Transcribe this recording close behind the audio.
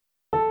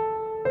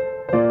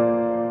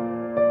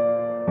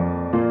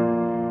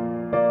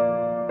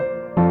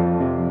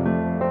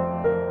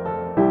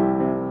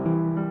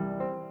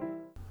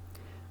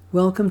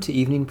Welcome to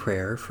evening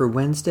prayer for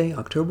Wednesday,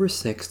 October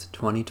 6th,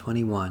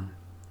 2021.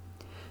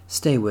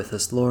 Stay with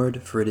us,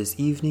 Lord, for it is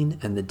evening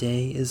and the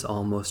day is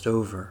almost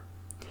over.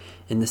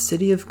 In the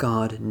city of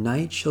God,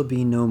 night shall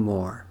be no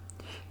more.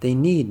 They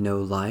need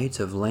no light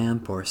of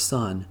lamp or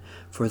sun,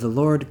 for the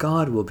Lord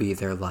God will be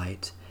their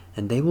light,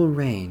 and they will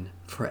reign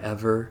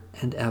forever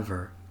and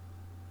ever.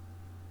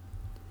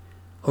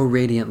 O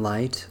radiant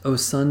light, O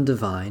Sun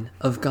divine,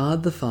 of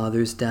God the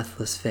Father's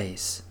deathless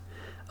face,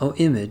 O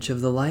image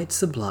of the light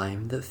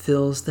sublime that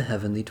fills the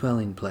heavenly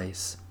dwelling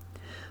place.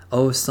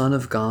 O Son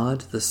of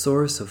God, the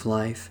source of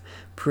life,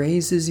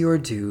 praise is your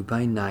due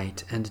by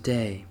night and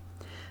day.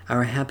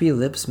 Our happy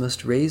lips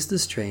must raise the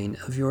strain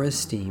of your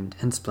esteemed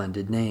and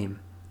splendid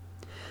name.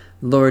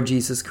 Lord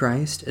Jesus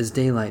Christ, as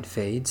daylight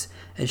fades,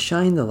 as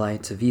shine the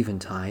lights of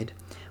eventide,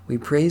 we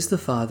praise the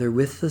Father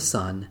with the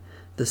Son,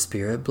 the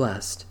Spirit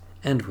blessed,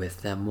 and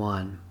with them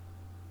one.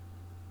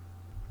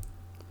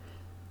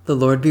 The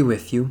Lord be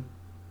with you.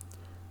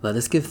 Let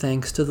us give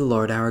thanks to the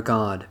Lord our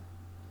God.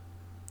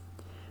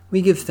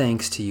 We give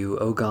thanks to you,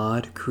 O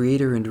God,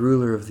 creator and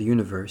ruler of the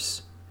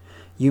universe.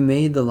 You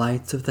made the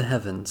lights of the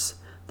heavens,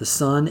 the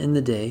sun in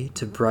the day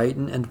to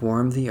brighten and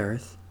warm the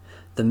earth,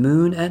 the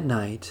moon at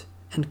night,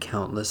 and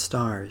countless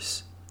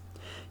stars.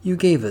 You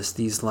gave us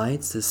these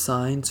lights as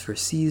signs for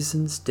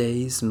seasons,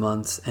 days,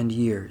 months, and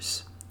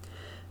years.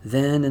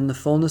 Then, in the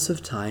fullness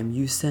of time,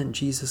 you sent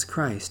Jesus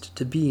Christ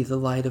to be the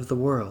light of the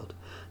world,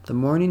 the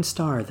morning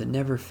star that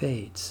never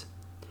fades.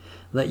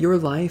 Let your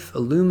life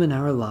illumine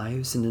our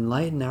lives and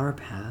enlighten our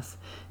path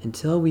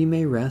until we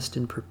may rest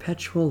in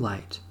perpetual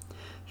light,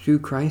 through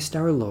Christ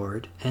our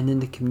Lord, and in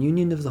the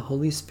communion of the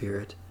Holy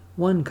Spirit,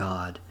 one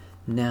God,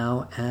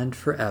 now and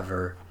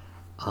forever.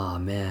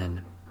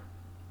 Amen.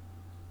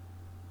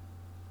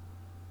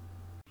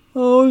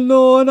 O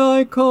Lord,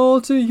 I call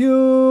to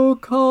you,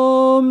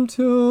 come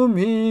to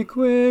me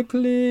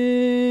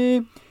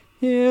quickly.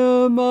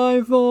 Hear my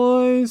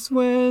voice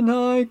when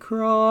I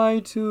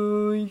cry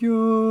to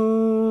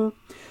you.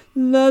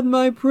 Let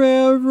my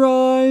prayer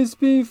rise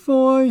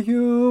before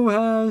you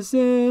as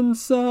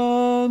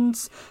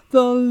incense,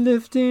 the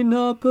lifting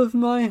up of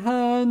my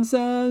hands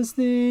as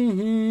the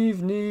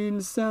evening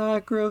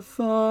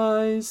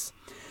sacrifice.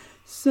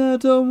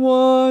 Set a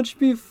watch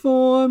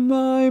before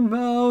my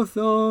mouth,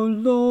 O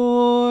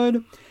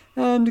Lord,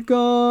 and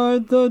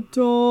guard the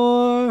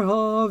door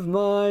of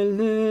my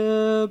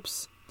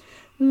lips.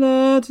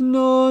 Let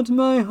not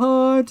my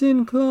heart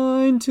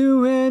incline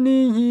to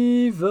any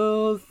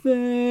evil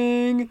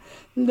thing.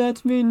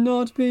 Let me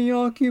not be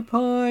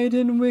occupied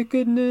in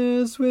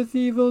wickedness with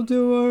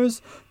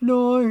evildoers,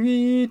 nor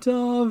eat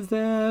of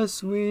their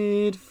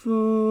sweet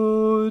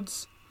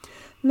foods.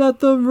 Let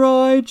the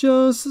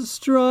righteous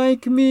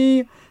strike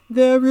me.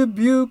 Their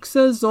rebukes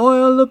as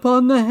oil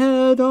upon the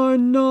head are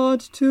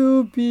not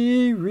to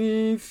be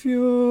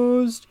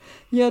refused.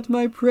 Yet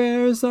my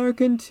prayers are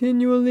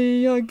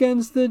continually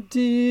against the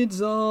deeds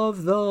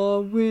of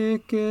the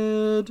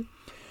wicked.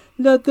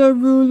 Let the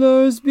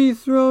rulers be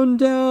thrown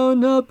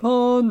down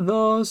upon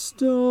the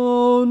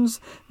stones,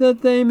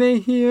 that they may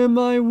hear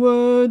my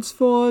words,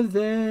 for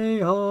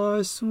they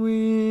are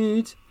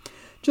sweet.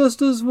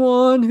 Just as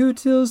one who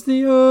tills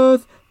the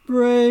earth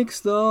breaks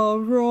the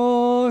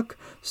rock,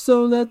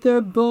 so let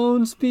their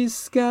bones be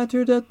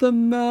scattered at the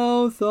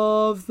mouth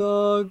of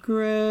the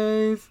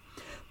grave.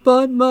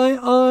 But my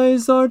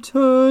eyes are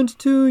turned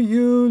to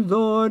you,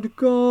 Lord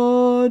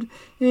God.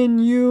 In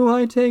you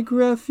I take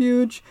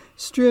refuge.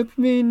 Strip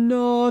me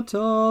not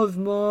of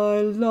my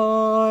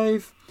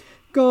life.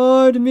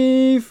 Guard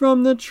me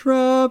from the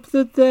trap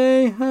that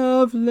they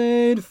have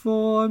laid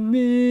for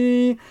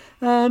me,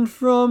 and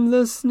from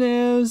the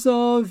snares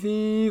of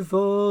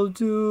evildoers.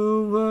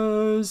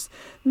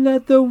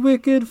 Let the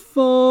wicked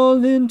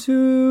fall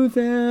into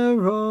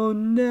their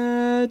own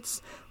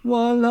nets,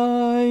 while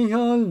I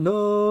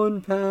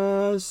alone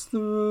pass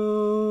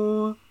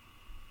through.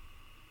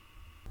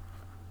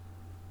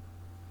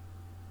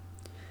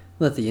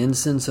 Let the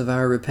incense of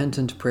our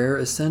repentant prayer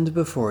ascend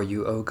before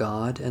you, O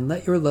God, and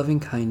let your loving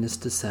kindness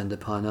descend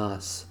upon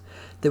us,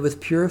 that with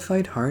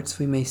purified hearts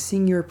we may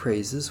sing your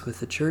praises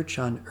with the church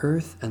on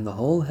earth and the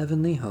whole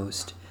heavenly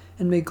host,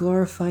 and may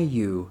glorify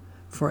you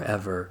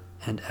forever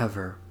and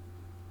ever.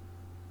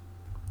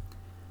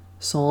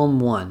 Psalm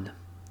 1.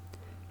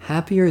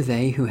 Happy are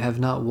they who have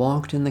not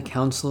walked in the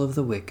counsel of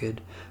the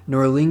wicked,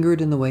 nor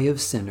lingered in the way of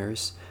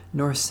sinners,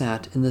 nor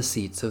sat in the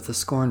seats of the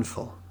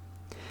scornful.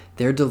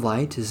 Their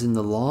delight is in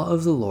the law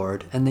of the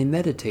Lord, and they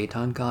meditate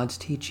on God's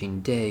teaching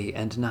day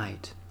and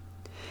night.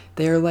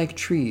 They are like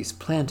trees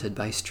planted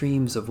by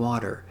streams of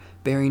water,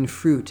 bearing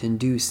fruit in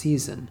due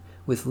season,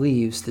 with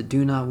leaves that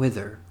do not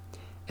wither.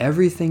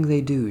 Everything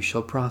they do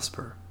shall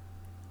prosper.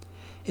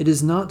 It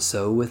is not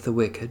so with the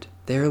wicked.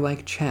 They are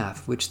like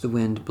chaff which the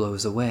wind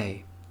blows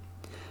away.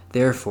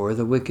 Therefore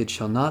the wicked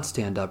shall not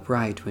stand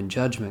upright when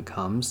judgment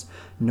comes,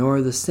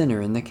 nor the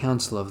sinner in the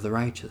counsel of the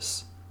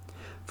righteous.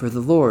 For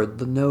the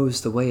Lord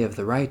knows the way of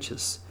the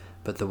righteous,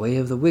 but the way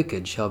of the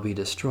wicked shall be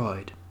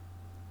destroyed.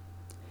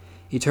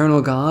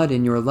 Eternal God,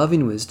 in your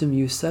loving wisdom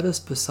you set us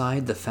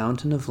beside the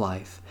fountain of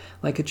life,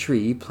 like a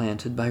tree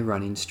planted by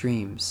running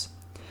streams.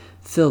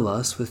 Fill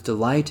us with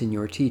delight in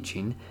your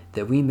teaching,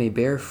 that we may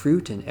bear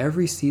fruit in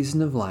every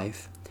season of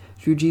life,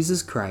 through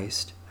Jesus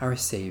Christ, our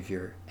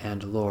Savior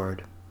and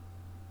Lord.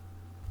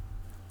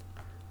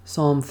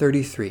 Psalm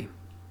 33.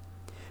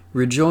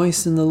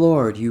 Rejoice in the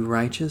Lord, you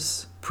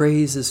righteous.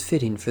 Praise is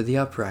fitting for the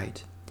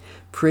upright.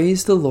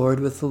 Praise the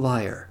Lord with the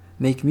lyre.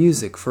 Make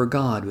music for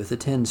God with a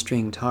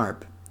 10-stringed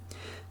harp.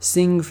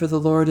 Sing for the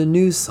Lord a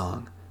new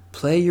song.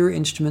 Play your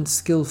instruments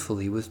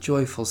skillfully with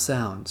joyful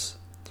sounds.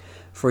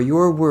 For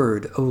your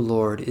word, O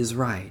Lord, is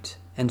right,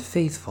 and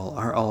faithful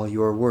are all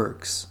your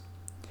works.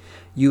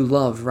 You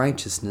love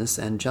righteousness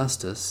and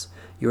justice.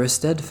 Your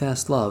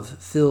steadfast love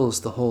fills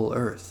the whole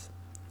earth.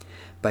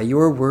 By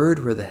your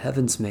word were the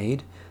heavens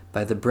made,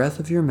 by the breath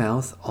of your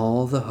mouth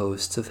all the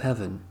hosts of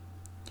heaven.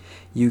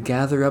 You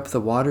gather up the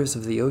waters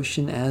of the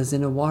ocean as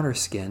in a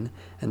waterskin,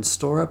 and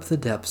store up the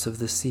depths of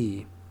the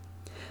sea.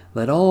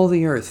 Let all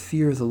the earth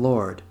fear the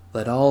Lord.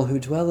 Let all who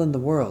dwell in the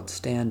world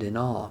stand in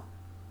awe.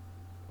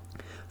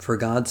 For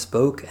God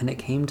spoke, and it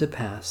came to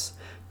pass.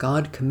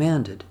 God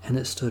commanded, and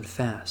it stood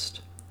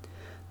fast.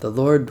 The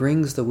Lord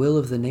brings the will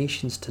of the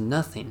nations to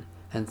nothing,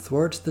 and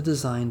thwarts the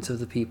designs of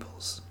the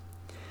peoples.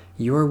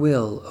 Your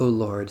will, O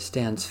Lord,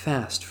 stands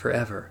fast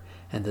forever,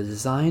 and the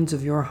designs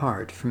of your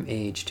heart from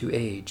age to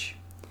age.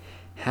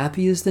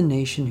 Happy is the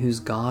nation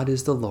whose God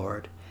is the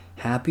Lord.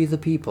 Happy the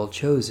people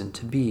chosen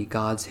to be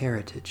God's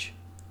heritage.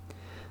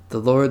 The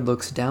Lord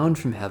looks down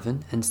from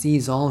heaven and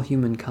sees all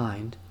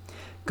humankind.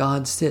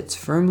 God sits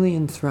firmly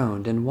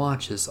enthroned and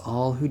watches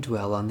all who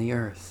dwell on the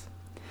earth.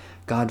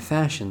 God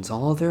fashions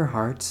all their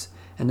hearts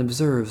and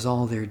observes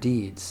all their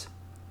deeds.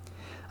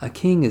 A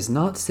king is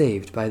not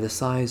saved by the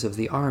size of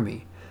the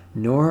army,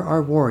 nor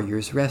are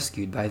warriors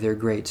rescued by their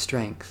great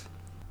strength.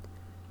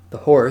 The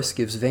horse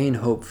gives vain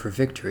hope for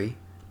victory.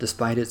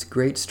 Despite its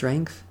great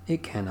strength,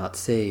 it cannot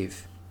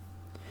save.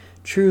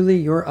 Truly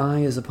your eye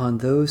is upon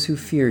those who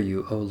fear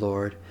you, O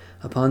Lord,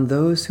 upon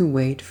those who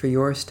wait for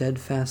your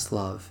steadfast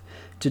love,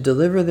 to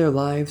deliver their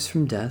lives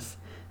from death,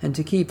 and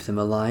to keep them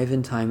alive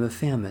in time of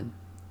famine.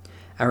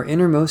 Our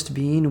innermost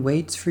being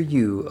waits for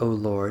you, O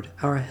Lord,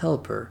 our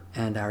helper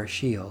and our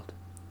shield.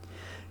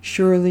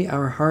 Surely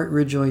our heart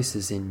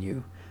rejoices in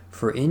you,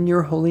 for in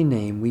your holy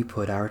name we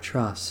put our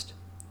trust.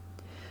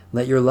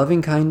 Let your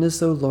loving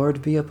kindness, O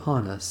Lord, be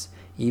upon us,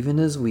 even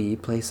as we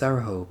place our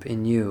hope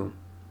in you.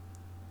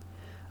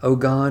 O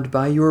God,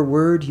 by your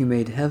word you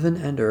made heaven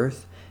and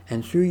earth,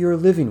 and through your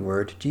living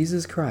word,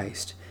 Jesus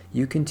Christ,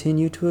 you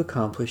continue to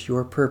accomplish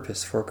your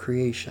purpose for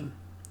creation.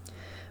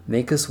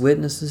 Make us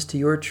witnesses to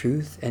your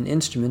truth and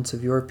instruments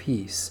of your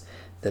peace,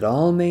 that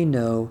all may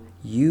know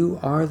you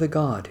are the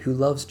God who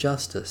loves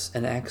justice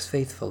and acts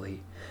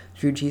faithfully,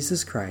 through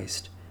Jesus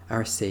Christ,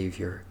 our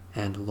Savior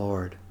and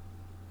Lord.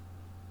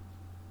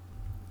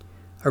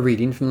 A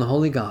reading from the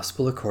Holy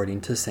Gospel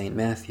according to St.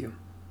 Matthew.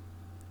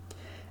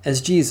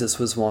 As Jesus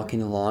was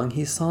walking along,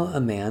 he saw a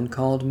man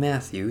called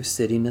Matthew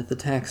sitting at the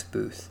tax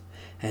booth,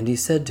 and he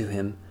said to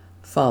him,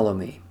 "Follow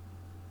me."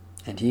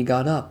 And he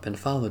got up and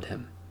followed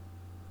him.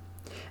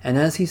 And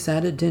as he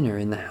sat at dinner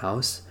in the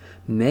house,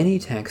 many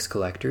tax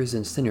collectors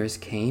and sinners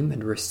came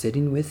and were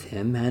sitting with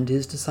him and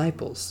his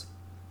disciples.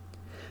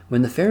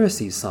 When the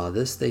Pharisees saw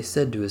this, they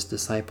said to his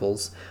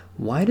disciples,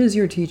 "Why does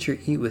your teacher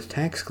eat with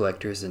tax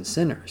collectors and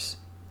sinners?"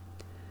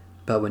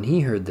 But when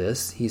he heard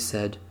this, he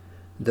said,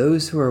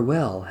 "Those who are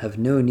well have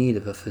no need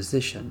of a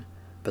physician,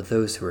 but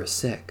those who are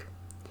sick.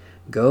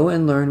 Go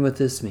and learn what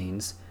this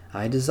means.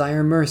 I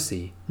desire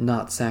mercy,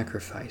 not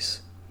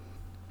sacrifice.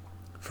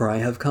 For I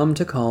have come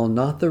to call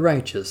not the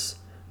righteous,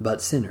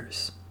 but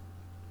sinners."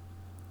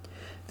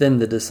 Then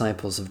the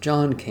disciples of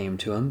John came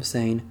to him,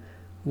 saying,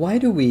 "Why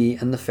do we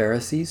and the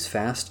Pharisees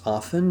fast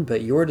often,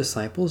 but your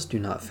disciples do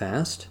not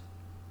fast?"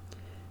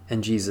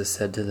 And Jesus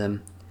said to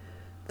them,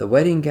 "The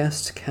wedding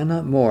guests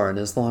cannot mourn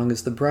as long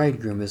as the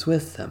bridegroom is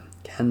with them,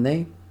 can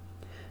they?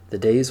 The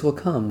days will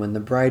come when the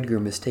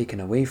bridegroom is taken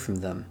away from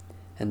them,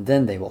 and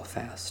then they will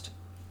fast.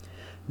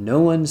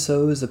 No one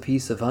sews a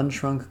piece of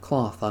unshrunk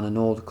cloth on an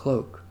old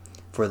cloak,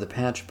 for the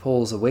patch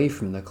pulls away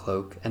from the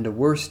cloak, and a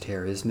worse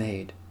tear is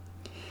made.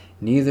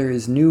 Neither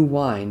is new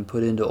wine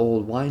put into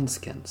old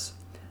wineskins.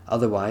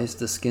 Otherwise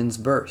the skins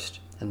burst,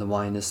 and the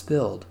wine is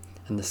spilled,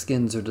 and the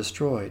skins are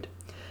destroyed.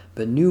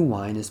 But new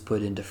wine is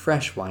put into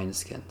fresh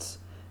wineskins,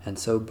 and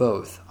so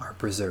both are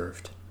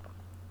preserved."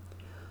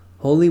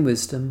 Holy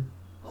wisdom,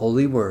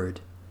 holy word,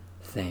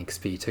 thanks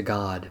be to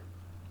God.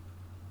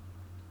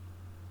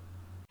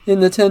 In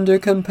the tender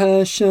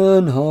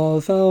compassion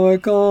of our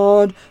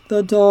God,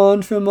 the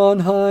dawn from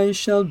on high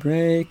shall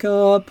break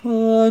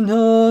upon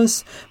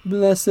us.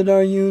 Blessed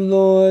are you,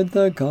 Lord,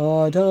 the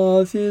God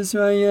of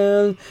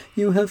Israel.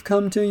 You have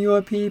come to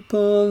your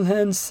people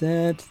and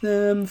set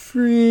them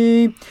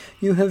free.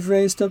 You have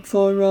raised up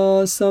for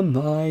us a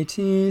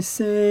mighty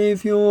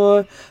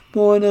Savior,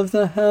 born of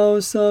the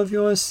house of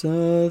your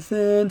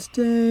servant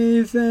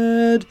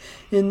David.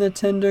 In the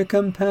tender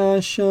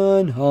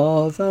compassion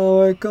of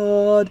our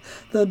God,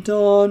 the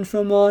dawn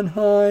from on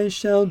high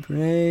shall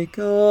break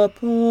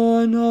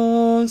upon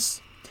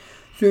us.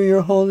 Through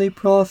your holy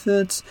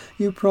prophets,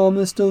 you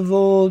promised of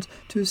old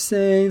to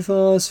save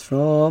us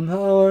from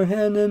our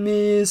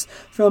enemies,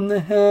 from the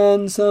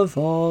hands of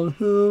all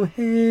who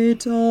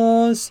hate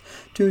us,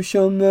 to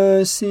show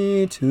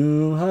mercy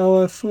to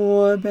our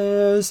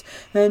forebears,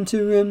 and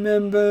to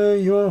remember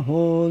your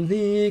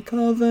holy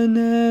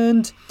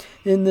covenant.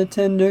 In the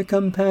tender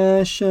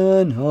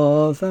compassion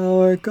of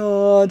our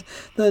God,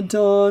 the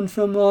dawn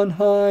from on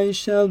high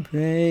shall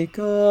break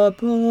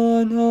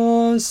upon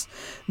us.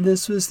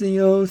 This was the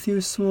oath you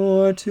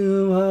swore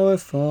to our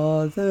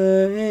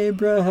father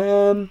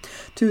Abraham,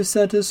 to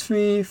set us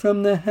free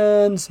from the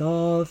hands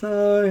of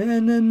our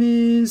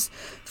enemies,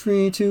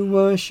 free to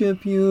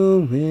worship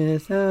you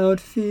without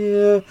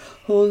fear,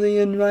 holy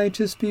and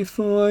righteous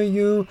before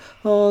you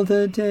all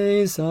the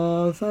days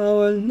of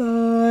our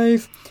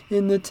life.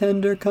 In the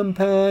tender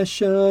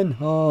compassion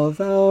of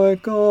our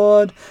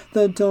God,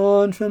 the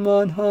dawn from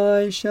on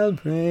high shall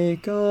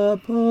break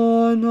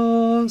upon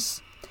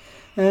us.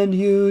 And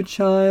you,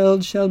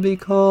 child, shall be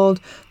called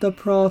the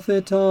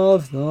prophet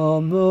of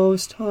the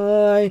Most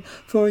High,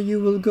 for you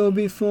will go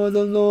before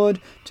the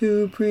Lord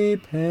to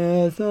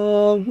prepare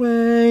the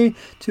way,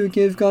 to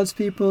give God's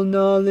people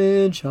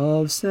knowledge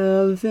of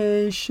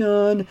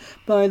salvation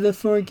by the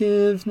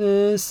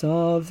forgiveness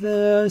of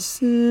their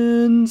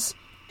sins.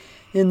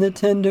 In the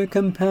tender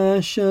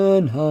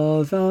compassion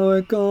of our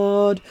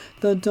God,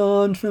 the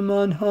dawn from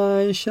on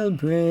high shall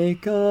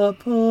break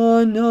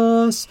upon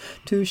us,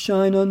 to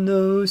shine on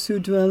those who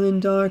dwell in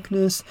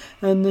darkness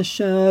and the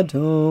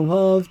shadow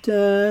of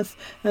death,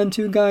 and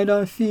to guide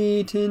our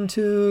feet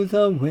into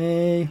the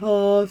way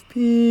of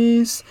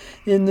peace.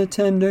 In the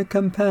tender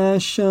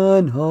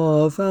compassion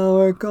of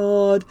our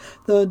God,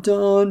 the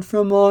dawn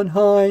from on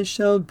high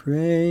shall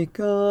break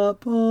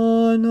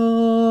upon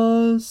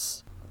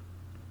us.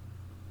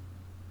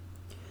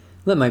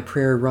 Let my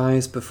prayer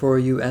rise before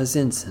you as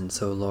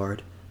incense, O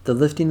Lord. The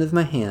lifting of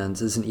my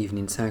hands is an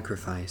evening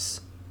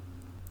sacrifice.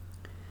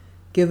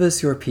 Give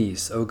us your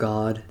peace, O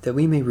God, that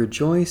we may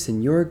rejoice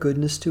in your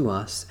goodness to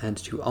us and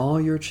to all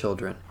your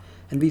children,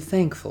 and be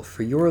thankful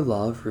for your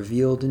love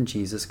revealed in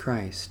Jesus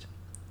Christ.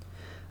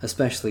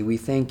 Especially we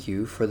thank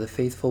you for the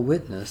faithful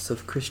witness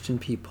of Christian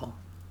people,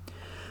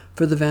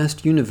 for the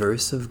vast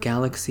universe of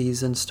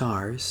galaxies and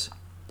stars,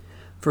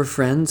 for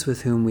friends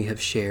with whom we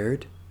have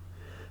shared,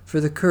 for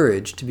the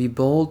courage to be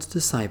bold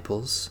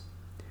disciples,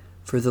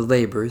 for the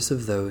labors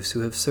of those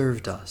who have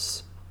served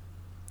us.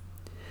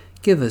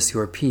 Give us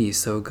your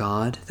peace, O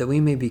God, that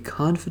we may be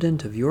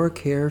confident of your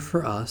care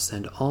for us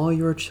and all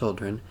your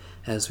children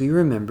as we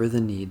remember the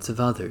needs of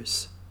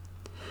others.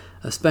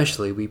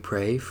 Especially we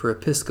pray for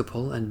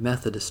Episcopal and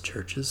Methodist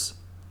churches,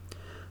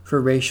 for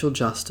racial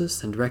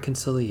justice and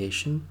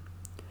reconciliation,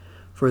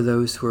 for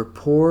those who are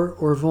poor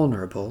or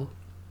vulnerable,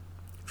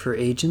 for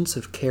agents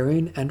of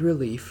caring and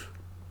relief,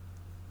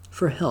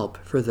 for help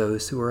for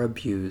those who are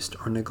abused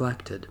or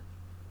neglected.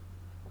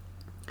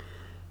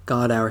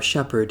 God, our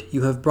Shepherd,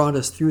 you have brought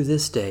us through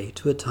this day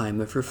to a time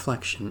of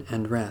reflection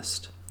and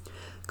rest.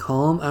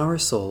 Calm our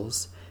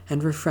souls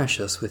and refresh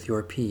us with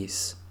your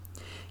peace.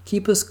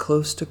 Keep us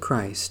close to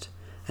Christ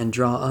and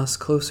draw us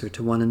closer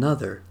to one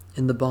another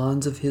in the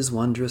bonds of his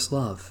wondrous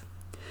love.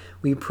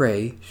 We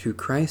pray through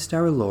Christ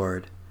our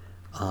Lord.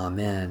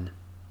 Amen.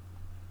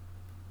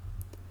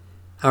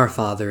 Our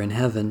Father in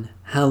heaven,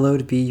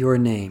 hallowed be your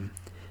name.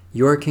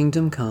 Your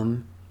kingdom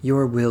come,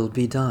 your will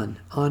be done,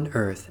 on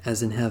earth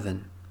as in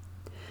heaven.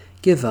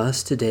 Give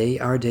us today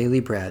our daily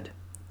bread.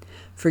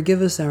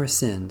 Forgive us our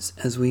sins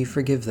as we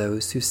forgive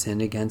those who sin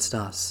against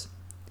us.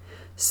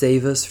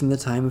 Save us from the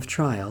time of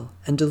trial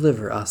and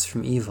deliver us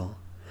from evil.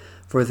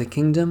 For the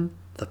kingdom,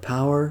 the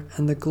power,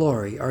 and the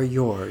glory are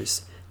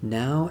yours,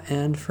 now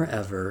and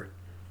forever.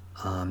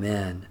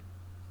 Amen.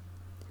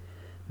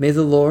 May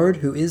the Lord,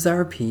 who is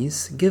our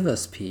peace, give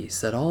us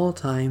peace at all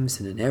times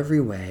and in every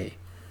way.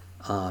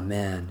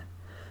 Amen.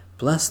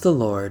 Bless the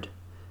Lord.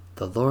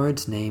 The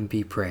Lord's name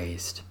be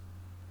praised.